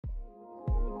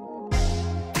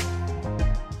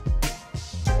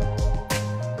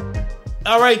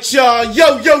All right, y'all.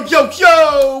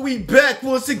 Yo. We back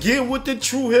once again with the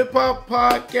True Hip Hop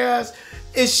Podcast.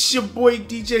 It's your boy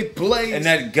DJ Blaze. And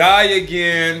that guy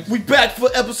again. We back for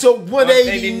episode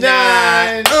 189.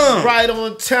 Right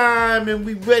on time, and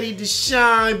we ready to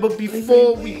shine. But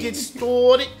before we get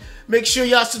started, make sure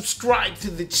y'all subscribe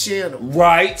to the channel.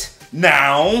 Right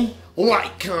now.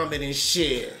 Like, comment, and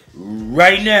share.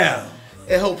 Right now.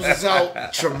 It helps us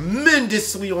out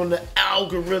tremendously on the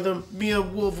algorithm. Me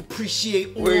and Wolf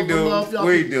appreciate all the love y'all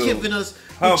been giving us.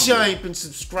 But y'all ain't been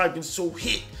subscribing, so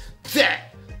hit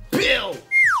that bell.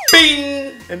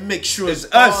 Bing! And make sure it's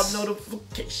us. all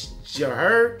notifications. You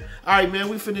heard? Alright, man,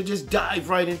 we finna just dive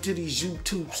right into these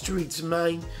YouTube streets,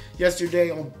 man. Yesterday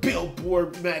on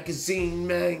Billboard magazine,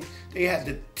 man, they had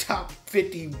the top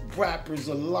 50 rappers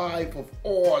alive of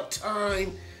all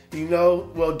time. You know,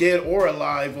 well, dead or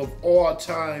alive of all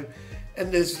time.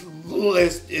 And this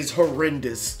list is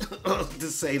horrendous, to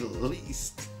say the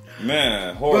least.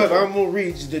 Man, horrible. But I'm going to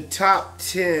read the top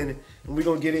 10, and we're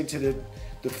going to get into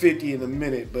the 50 in a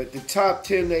minute. But the top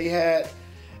 10 they had,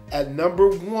 at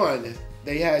number 1,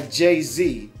 they had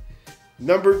Jay-Z.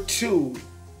 Number 2,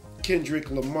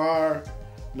 Kendrick Lamar.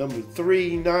 Number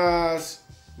 3, Nas.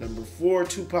 Number 4,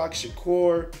 Tupac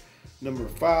Shakur. Number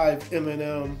 5,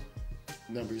 Eminem.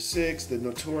 Number 6, The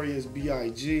Notorious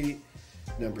B.I.G.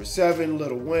 Number 7,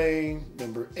 Lil Wayne.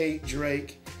 Number 8,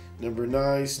 Drake. Number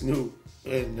 9, Snoop.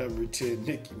 And number 10,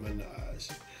 Nicki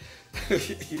Minaj.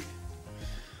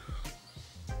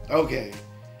 Okay.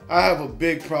 I have a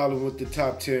big problem with the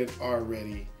top 10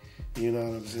 already. You know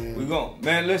what I'm saying?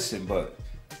 Man, listen, but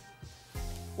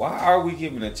why are we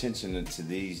giving attention to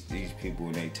these people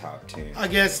in their top 10? I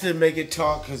guess to make it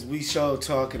talk, because we showed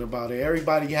talking about it.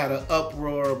 Everybody had an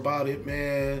uproar about it,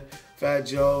 man. Fat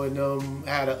Joe and them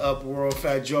had an uproar.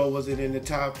 Fat Joe wasn't in the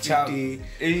top 50.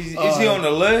 Is he on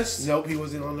the list? Nope, he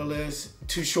wasn't on the list.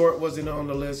 Too Short wasn't on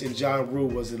the list, and Ja Rule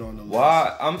wasn't on the list.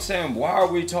 Why? I'm saying, why are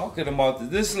we talking about this?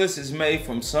 This list is made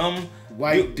from some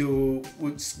white dude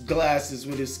with glasses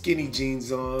with his skinny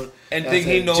jeans on, and think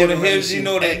he know the history.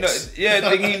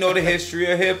 Think he know the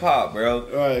history of hip hop, bro.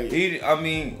 Right. I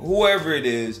mean, whoever it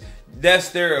is, that's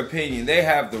their opinion. They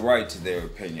have the right to their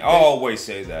opinion. I always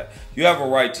say that. You have a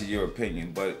right to your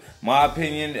opinion, but my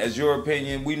opinion, as your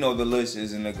opinion, we know the list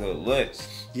isn't a good list.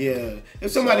 Yeah.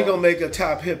 If somebody gonna make a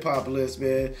top hip hop list,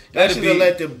 man, y'all should have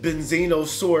let the Benzino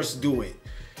source do it.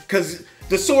 Cause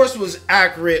the source was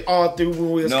accurate all through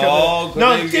when we was coming.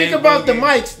 No, think about the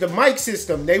mics. The mic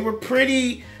system. They were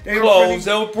pretty close.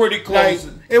 They were pretty close.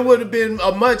 Like, it would have been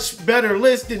a much better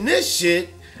list than this shit.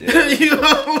 Yeah. You know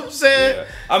what I'm saying? Yeah.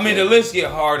 I mean, the list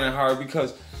get hard and hard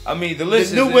because the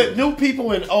list is new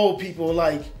people and old people,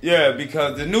 like, yeah,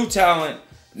 because the new talent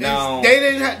now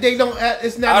they don't.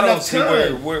 It's not enough time. I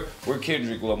don't see where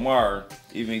Kendrick Lamar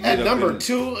even get at number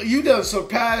 2. You done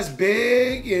surpassed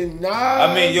Big and Nas.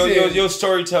 I mean, your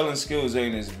storytelling skills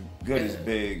ain't as good as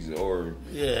Big's or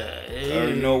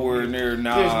nowhere near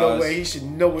Nas. There's no way he should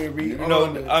nowhere be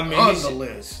on the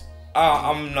list.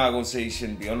 I'm not gonna say he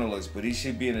shouldn't be on the list, but he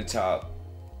should be in the top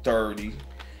 30.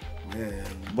 Man.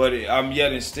 But I'm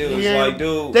yet and still, it's like,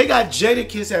 dude, they got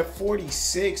Jadakiss at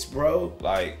 46, bro.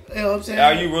 Like, you know what I'm saying?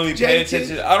 Are you really paying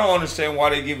attention? I don't understand why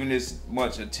they're giving this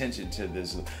much attention to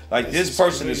this. Like, this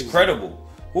person is credible.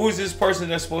 Who is this person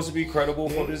that's supposed to be credible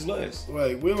for this list?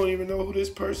 Right, we don't even know who this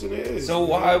person is. So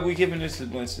why are we giving this a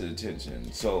bunch of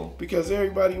attention? So because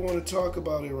everybody want to talk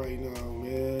about it right now,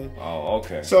 man. Oh,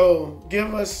 okay. So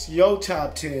give us your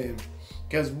top 10.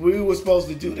 Because we were supposed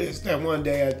to do this that one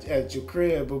day at your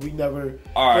crib, but we never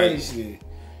finished it.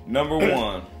 Number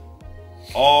 1.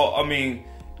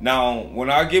 Now, when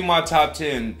I give my top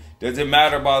 10, does it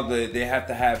matter about they have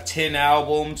to have 10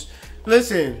 albums?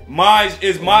 Listen, my list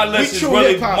is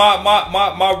really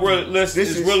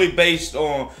really based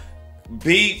on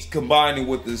beats combining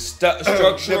with the structure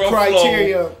the of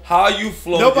criteria, flow, how you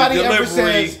flow, nobody the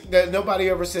delivery. Nobody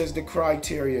ever says the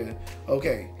criteria.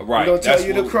 Okay, right. We're gonna tell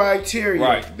you the criteria.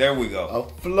 Right, there we go. A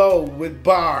flow with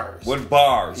bars. With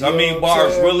bars. I mean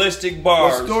bars, realistic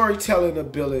bars. Your storytelling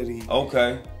ability.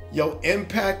 Okay. Your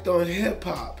impact on hip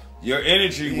hop. Your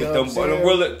energy with them,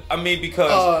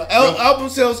 because album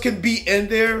sales can be in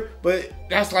there, but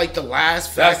that's like the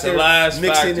last factor. That's the last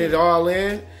mixing it all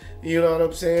in. You know what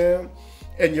I'm saying?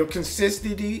 And your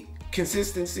consistency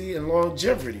and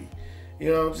longevity.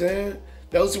 You know what I'm saying?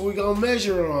 Those are what we're gonna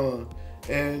measure on.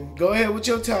 And go ahead with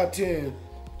your top 10.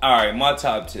 All right, my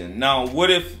top 10. Now, what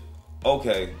if?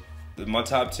 Okay, my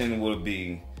top 10 would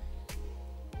be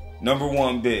number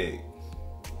 1, Big.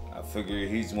 I figure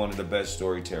he's one of the best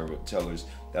storytellers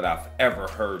that I've ever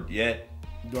heard yet.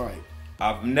 Right.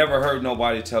 I've never heard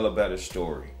nobody tell a better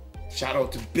story. Shout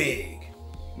out to Big.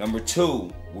 Number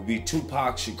 2 will be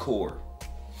Tupac Shakur.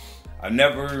 I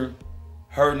never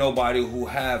heard nobody who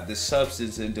have the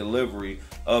substance and delivery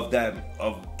of that,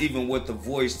 of even with the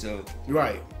voice to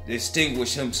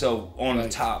distinguish himself on the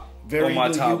top, on my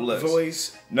top list.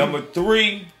 Voice. Number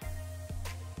 3,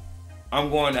 I'm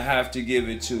going to have to give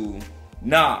it to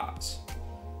Nas.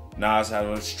 Nas had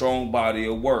a strong body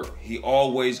of work. He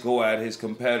always go at his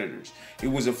competitors. He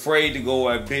was afraid to go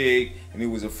at Big, and he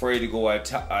was afraid to go at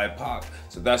Pac.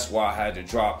 So that's why I had to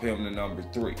drop him to number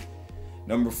 3.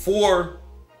 Number 4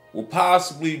 will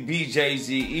possibly be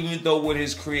Jay-Z, even though with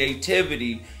his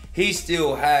creativity, he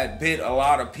still had bit a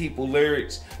lot of people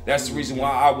lyrics. That's the reason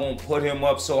why I won't put him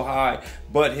up so high.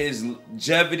 But his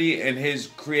longevity and his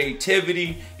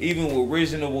creativity, even with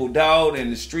Reasonable Doubt and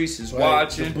The Streets is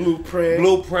Watching, the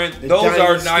Blueprint, those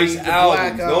are nice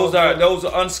albums. Those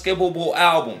are unskippable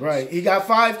albums. Right. He got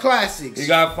 5 classics. He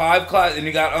got 5 classics, and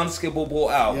he got unskippable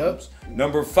albums. Yep.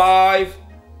 Number 5,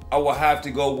 I will have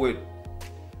to go with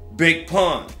Big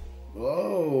Pun.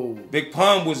 Whoa. Big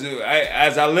Pun was,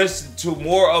 as I listened to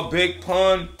more of Big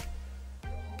Pun,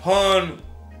 Pun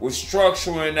was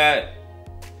structuring that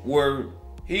where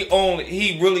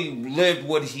he really lived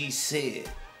what he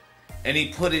said, and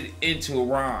he put it into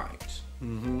rhymes,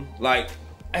 like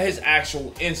his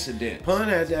actual incident. Pun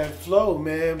had that flow,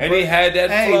 man. And he had that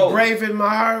flow. Hey, Brave in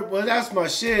My Heart, well, that's my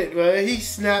shit, man. He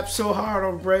snapped so hard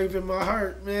on Brave in My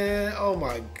Heart, man. Oh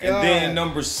my God. And then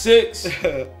number 6.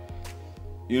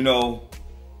 You know,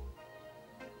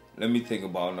 let me think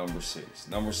about number 6.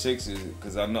 Number 6 is,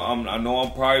 because I know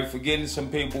I'm probably forgetting some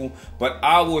people, but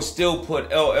I will still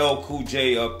put LL Cool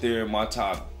J up there in my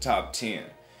top 10.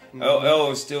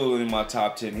 LL is still in my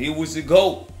top 10. He was the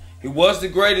GOAT. He was the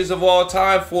greatest of all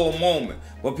time for a moment,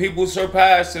 but people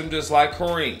surpassed him just like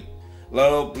Kareem.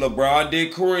 LeBron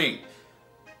did Kareem,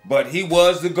 but he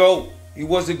was the GOAT. He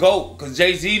was the GOAT because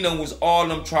Jay-Z was all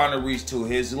them trying to reach to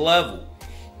his level.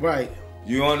 Right.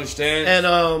 You understand?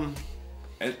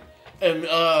 And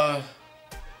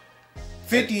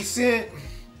 50 Cent,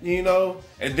 you know.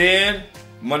 And then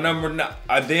my number 9.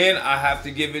 Then I have to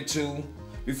give it to,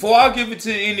 before I give it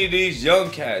to any of these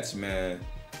young cats, man,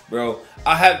 bro,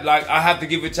 I have to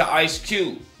give it to Ice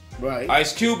Cube. Right.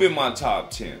 Ice Cube in my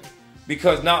top 10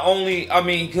 because not only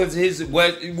because it's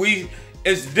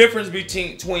the difference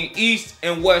between East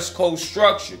and West Coast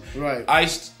structure. Right.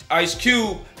 Ice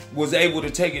Cube was able to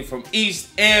take it from East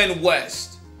and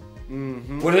West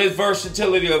with his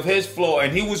versatility of his flow,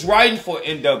 and he was writing for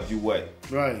NWA.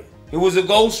 Right. He was a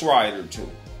ghostwriter too.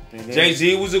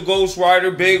 Jay-Z was a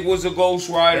ghostwriter. Big was a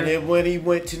ghostwriter. And then when he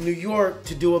went to New York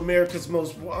to do America's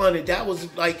Most Wanted, that was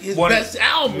like his best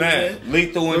album, man.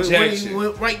 Lethal Injection. When he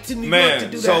went right to New York to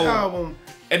do that album.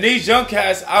 And these young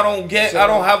cats, I don't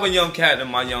have a young cat in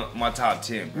my top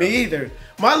 10. Bro. Me either.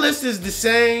 My list is the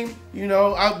same, you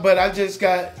know, but I just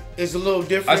got, it's a little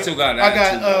different. I still got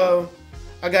that.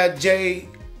 I got Jay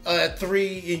at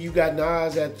 3, and you got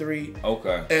Nas at 3.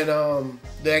 Okay. And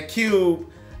that Cube,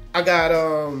 I got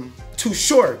Too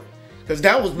Short. Because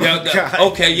that was my guy.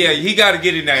 Okay, yeah, he got to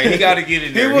get in there. He got to get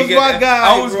in there. He was my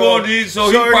guy. I was going to,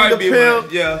 so he probably be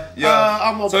pimp. Yeah.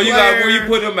 I'm a so player. You got, where you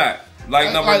put him at?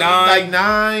 Like number 9? Like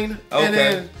 9. Okay. And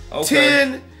then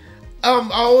 10. I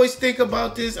always think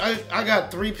about this. I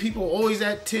got 3 people always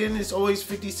at 10. It's always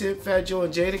 50 Cent, Fat Joe,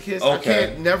 and Jadakiss. I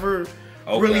can't never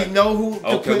really know who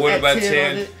to put what at about 10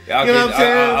 10? on it. You know what I'm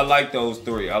saying? I like those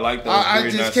 3. I like those 3. I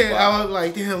just can't. I was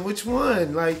like, damn, which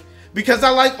one? Like, because I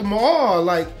like them all.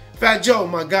 Like, Fat Joe,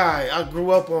 my guy. I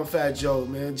grew up on Fat Joe,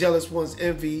 man. Jealous One's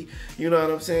Envy. You know what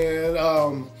I'm saying?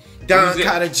 Don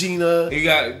Cartagena. He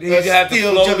had the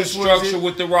flow, the structure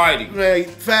with the writing. Right.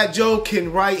 Fat Joe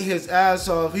can write his ass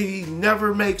off. He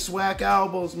never makes whack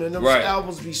albums, man. Those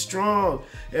albums be strong.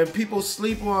 And people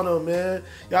sleep on him, man.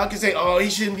 Y'all can say, oh, he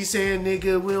shouldn't be saying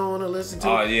nigga. We don't want to listen to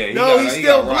him. Oh, yeah. No, he's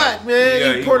still black,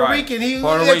 man. He's Puerto Rican. He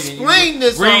explained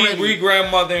this already.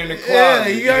 Re-grandmother in the closet. Yeah,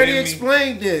 he already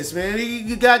explained this, man.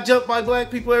 He got jumped by black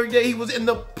people every day. He was in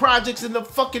the projects in the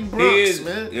fucking Bronx,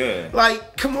 man. Yeah.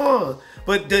 Like, come on.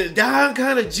 But the Don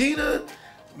Cartagena,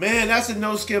 man, that's a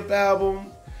no-skip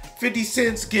album. 50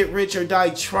 Cent's Get Rich or Die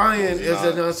Trying is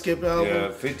a no-skip album.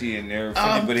 Yeah, 50 in there.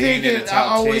 50, but he ain't in the top 10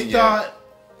 I always yet. thought,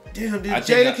 damn, did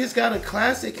Jadakiss got a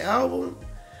classic album?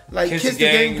 Like Kiss the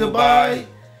Gang Goodbye?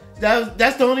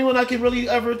 That's the only one I can really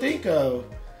ever think of.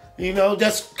 You know,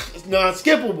 that's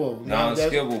non-skippable.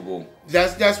 Non-skippable.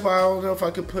 That's why I don't know if I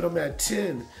could put him at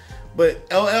 10.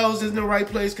 But LL's in the right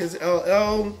place because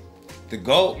LL... The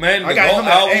GOAT, man. I got him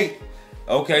at 8.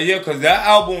 Okay, yeah, because that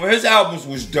album, his albums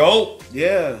was dope.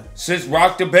 Yeah. Since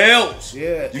Rock the Bells.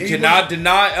 Yeah. You cannot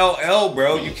deny LL,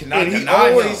 bro. You cannot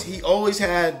deny him. He always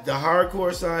had the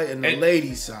hardcore side and the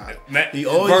ladies side. He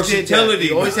always did that.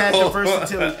 He always had the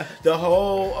versatility the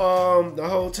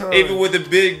whole time. Even with the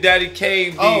Big Daddy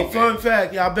Kane. Oh, fun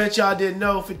fact. I bet y'all didn't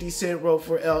know 50 Cent wrote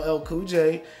for LL Cool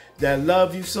J. That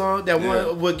Love You song, that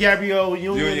one with Gabrielle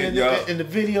Union in the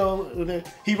video.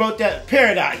 He wrote that,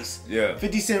 Paradise. Yeah.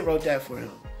 50 Cent wrote that for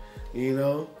him. You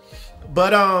know?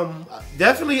 But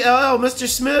definitely LL, Mr.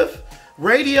 Smith,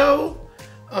 Radio.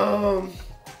 LL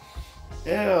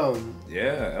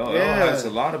has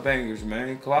a lot of bangers,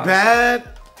 man. Classic. Bad.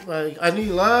 Like, I Need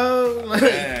Love. Like,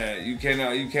 man, you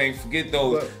can't forget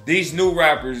those. These new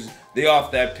rappers, they off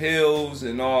that pills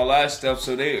and all that stuff.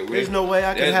 So there's no way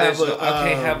I can I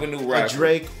can't have a new rapper. A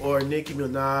Drake or Nicki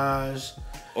Minaj.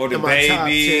 Or the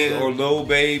Baby, or Lil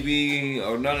Baby,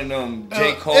 or none of them.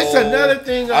 J. Cole. It's another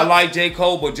thing. I like J.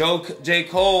 Cole, but J.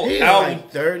 Cole he album.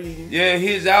 Like 30. Yeah,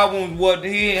 his album, he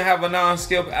didn't have a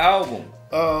non-skip album.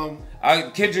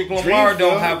 Kendrick Lamar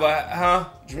don't have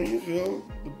a, Dreamville.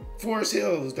 Forest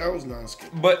Hills, that was non-skip.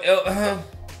 But,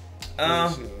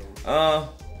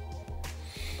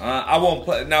 I won't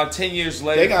play. Now, 10 years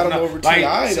later. They got him over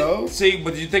T.I. though. See,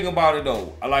 but you think about it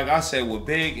though. Like I said, with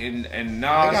Big and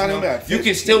Nas, you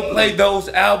can still play those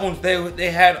albums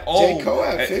they had old. J. Cole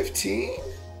at 15?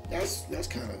 That's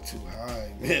kind of too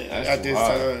high, man. At this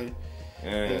time.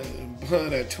 Yeah.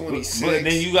 Blunt at 26. But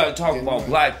then you got to talk about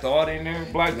Black Thought in there.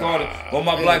 Black Thought. Well,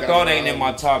 my Black Thought ain't in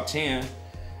my top 10.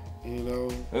 You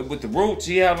know, with the Roots,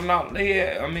 he had an out.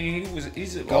 Yeah, I mean,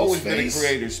 he's always been a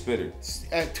creator spitter.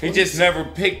 He just never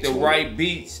picked the right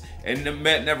beats and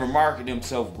never marketed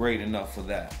himself great enough for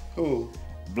that. Who?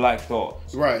 Black Thought.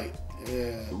 Right.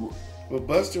 Yeah. But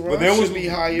Busta Rhymes should be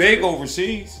higher. Big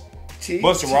overseas.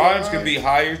 Busta Rhymes could be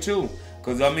higher too.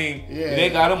 Cause I mean, they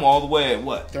got him all the way at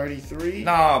what? 33.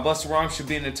 Nah, Busta Rhymes should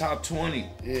be in the top 20.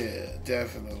 Yeah,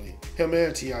 definitely. Him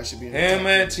and T.I. should be in the top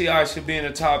 20. T.I. should be in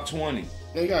the top 20.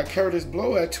 They got Curtis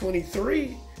Blow at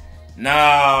 23.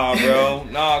 Nah, bro.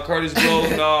 Nah, Curtis Blow.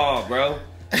 Nah, bro.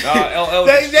 Nah, LL.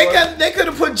 They could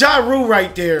have put Ja Rule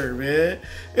right there, man.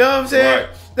 You know what I'm saying?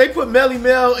 Right. They put Melly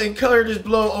Mel and Curtis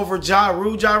Blow over Ja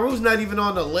Rule. Ja Rule's not even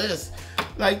on the list.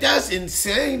 Like, that's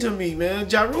insane to me, man.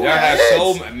 Ja Rule has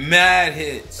so mad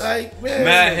hits. Like, man,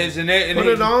 mad hits, and Put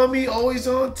It On Me, Always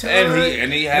On Time,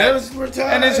 and he had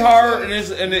and his hard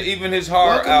and even his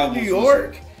hard albums. New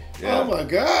York. Oh my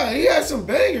God, he had some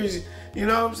bangers. You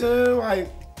know what I'm saying?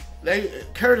 Like,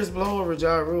 Curtis Blow over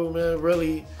Ja Rule, man.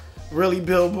 Really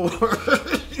Billboard.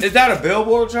 Is that a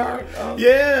Billboard chart?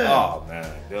 Yeah. Oh man,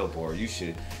 Billboard. You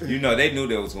should. You know they knew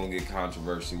they was gonna get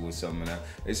controversy with something.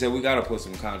 They said we gotta put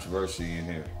some controversy in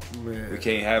here. Man. We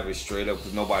can't have it straight up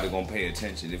because nobody gonna pay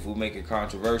attention. If we make it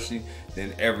controversy,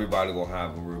 then everybody gonna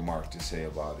have a remark to say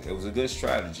about it. It was a good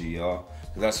strategy, y'all.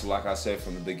 Because that's like I said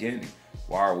from the beginning.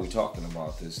 Why are we talking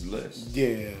about this list?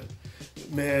 Yeah.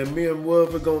 Man, me and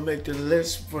Wolf are going to make the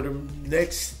list for the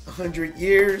next 100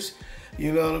 years.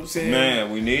 You know what I'm saying? Man,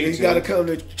 we need to. You got to come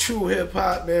to true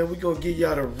hip-hop, man. We're going to give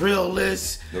y'all the real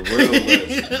list. The real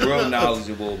list. Real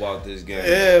knowledgeable about this game.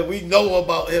 Yeah, we know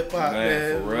about hip-hop,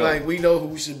 man. For real. Like, we know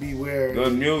who should be where.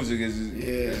 Good music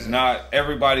is not...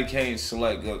 Everybody can't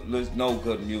select no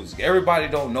good music. Everybody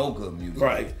don't know good music.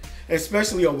 Right.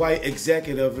 Especially a white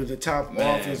executive in the top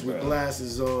office with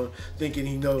glasses on, thinking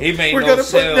he knows. He made We're gonna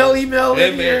put Melly Mel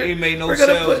in here. He made no We're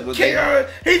gonna put KR.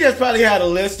 He just probably had a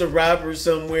list of rappers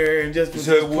somewhere and just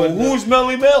said, "Well, who's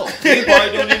Melly Mel?" He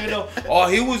probably don't even know. Oh,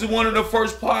 he was one of the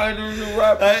first pioneers in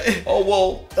rap. Oh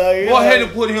well, go ahead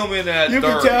and put him in that. You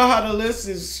can tell how the list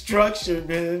is structured,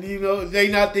 man. You know they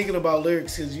not thinking about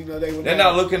lyrics because you know they're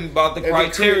not looking about the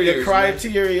criteria. The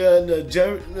criteria and the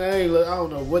I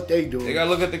don't know what they doing. They gotta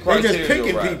look at the criteria. They just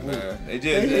picking people. Man. They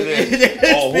just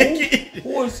who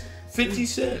was 50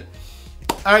 Cent?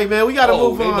 All right, man. We gotta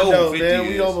move on though, man.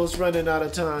 We almost running out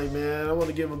of time, man. I want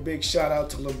to give a big shout out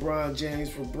to LeBron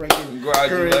James for breaking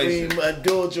Kareem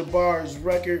Abdul-Jabbar's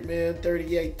record, man.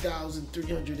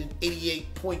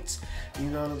 38,388 points. You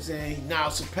know what I'm saying? He now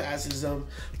surpasses him,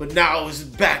 but now it's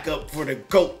back up for the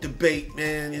GOAT debate,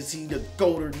 man. Is he the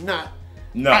GOAT or not?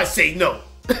 No, I say no.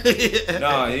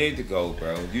 Nah, he ain't the GOAT,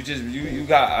 bro. You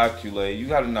got accolade. You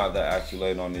got another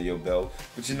accolade under your belt,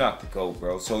 but you're not the GOAT,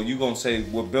 bro. So you gonna say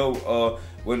with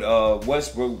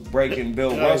Westbrook breaking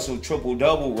Bill Russell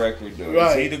triple-double record,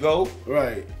 is he the GOAT?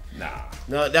 Right. Nah.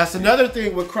 No, that's another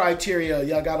thing with criteria.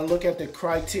 Y'all gotta look at the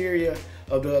criteria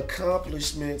of the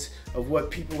accomplishments of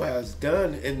what people has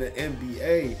done in the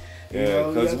NBA. Yeah,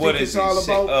 because what is it? All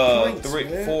about points,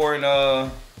 4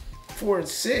 and 4 and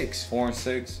 6. 4 and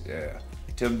 6, yeah.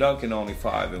 Tim Duncan only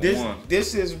 5-1.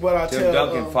 This is what I Tim tell.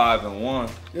 Duncan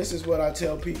 5-1. This is what I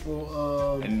tell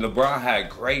people. And LeBron had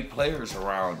great players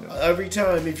around him. Every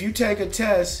time, if you take a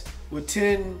test with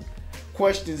 10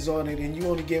 questions on it and you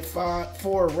only get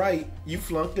 4 right, you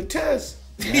flunked the test.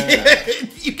 Yeah.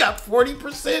 You got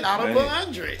 40% out of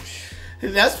 100.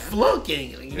 That's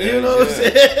flunking. You know what I'm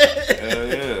saying? Hell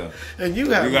yeah. And you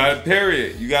got a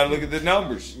period. You got to look at the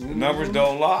numbers. The numbers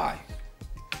don't lie.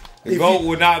 The GOAT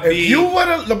would not be. If you would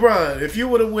have, LeBron, if you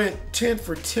would have went 10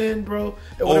 for 10, bro,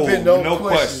 it would have been no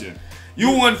question.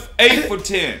 You won 8 for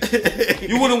 10.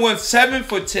 You would have won 7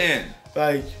 for 10.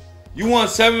 Like, you won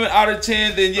 7 out of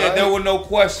 10, then right. There were no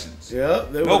questions. Yeah,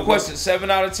 no questions.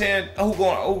 7 out of 10. Who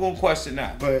gonna question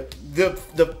that? But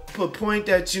the point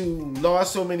that you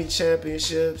lost so many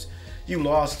championships, you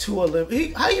lost 2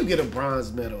 Olympics. How you get a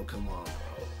bronze medal? Come on,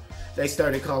 bro. They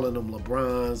started calling them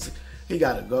LeBrons. He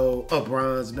got a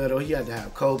bronze medal. He had to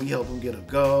have Kobe help him get a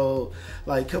gold.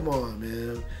 Like, come on,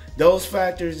 man. Those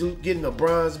factors, getting a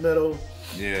bronze medal,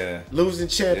 losing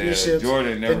championships,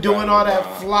 Jordan never and doing all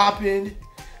that flopping,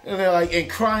 and they're like, and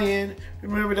crying.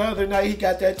 Remember the other night he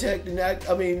got that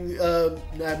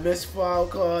that missed foul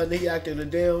call, and he acted a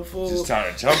damn fool. Just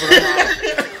started jumping around.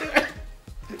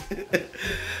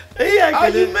 He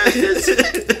acted you missed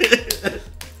this?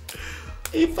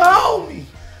 He fouled me.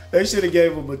 They should have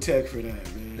gave him a tech for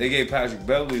that, man. They gave Patrick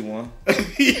Beverly one.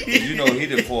 You know he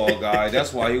the fall guy.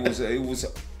 That's why he was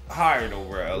hired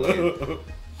over at LA.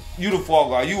 You the fall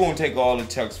guy. You won't take all the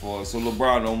techs for us, so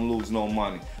LeBron don't lose no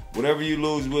money. Whatever you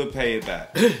lose, we'll pay it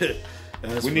back.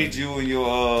 We need you and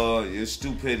your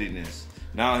stupidness.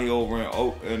 Now he over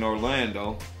in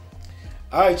Orlando.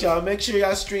 All right, y'all. Make sure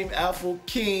y'all stream Alpha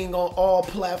King on all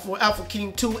platforms. Alpha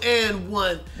King 2 and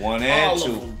 1. 1 and all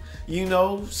 2. Of them. You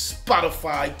know,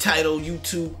 Spotify, Tidal,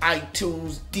 YouTube,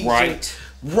 iTunes, Deezer.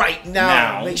 Right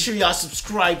now. Make sure y'all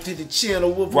subscribe to the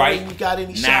channel. Wolverine, you got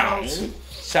any shout-outs?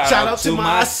 Shout out to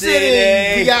my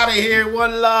city. We out of here.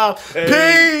 One love.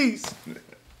 Peace.